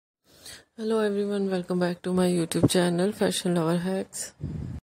Hello everyone, welcome back to my YouTube channel Fashion Lover Hacks.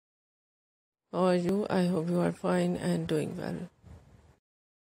 How are you? I hope you are fine and doing well.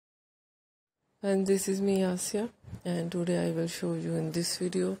 And this is me Asya, and today I will show you in this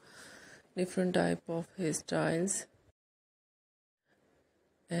video different type of hairstyles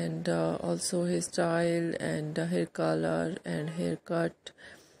and also hairstyle and hair color and haircut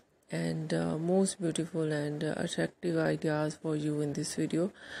and most beautiful and attractive ideas for you in this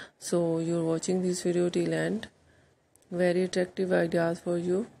video. So you're watching this video till end. Very attractive ideas for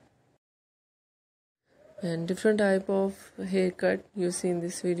you and different type of haircut you see in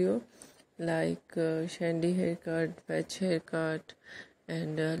this video, like trendy haircut, patch haircut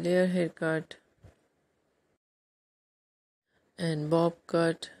and layer haircut and bob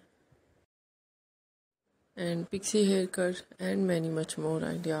cut and pixie haircut and many much more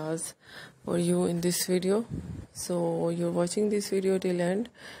ideas for you in this video. So you're watching this video till end.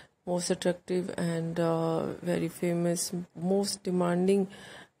 Most attractive and very famous, most demanding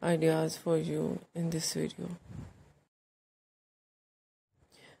ideas for you in this video.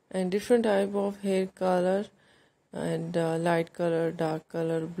 And different type of hair color and light color, dark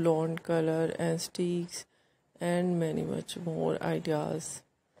color, blonde color and streaks and many much more ideas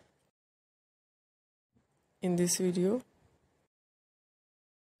in this video.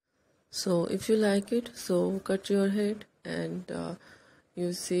 So if you like it, so cut your head and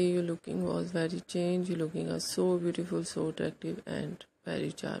you see your looking was very changed. You looking so beautiful, so attractive and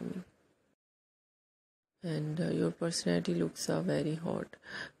very charming, and your personality looks very hot.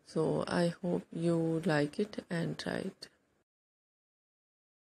 So I hope you like it and try it.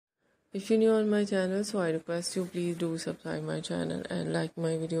 If you're new on my channel, so I request you please do subscribe my channel and like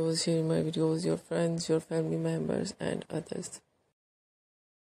my videos, share my videos, your friends, your family members and others.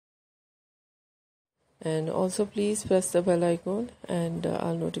 And also please press the bell icon and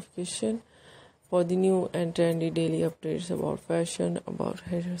all notification for the new and trendy daily updates about fashion, about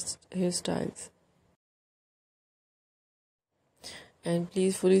hairstyles. And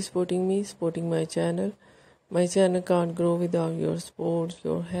please fully supporting me, supporting my channel. My channel can't grow without your support,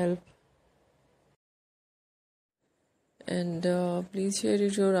 your help. And please share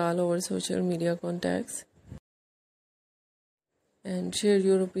it your all over social media contacts. And share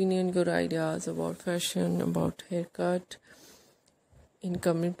your opinion, your ideas about fashion, about haircut in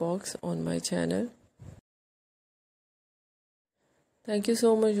comment box on my channel. Thank you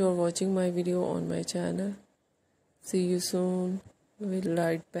so much for watching my video on my channel. See you soon. We'll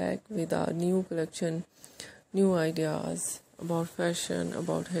write back with our new collection, new ideas about fashion,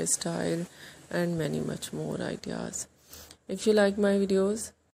 about hairstyle and many much more ideas. If you like my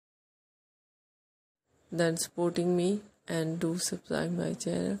videos, then supporting me and do subscribe my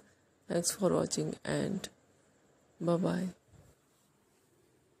channel. Thanks for watching and bye bye.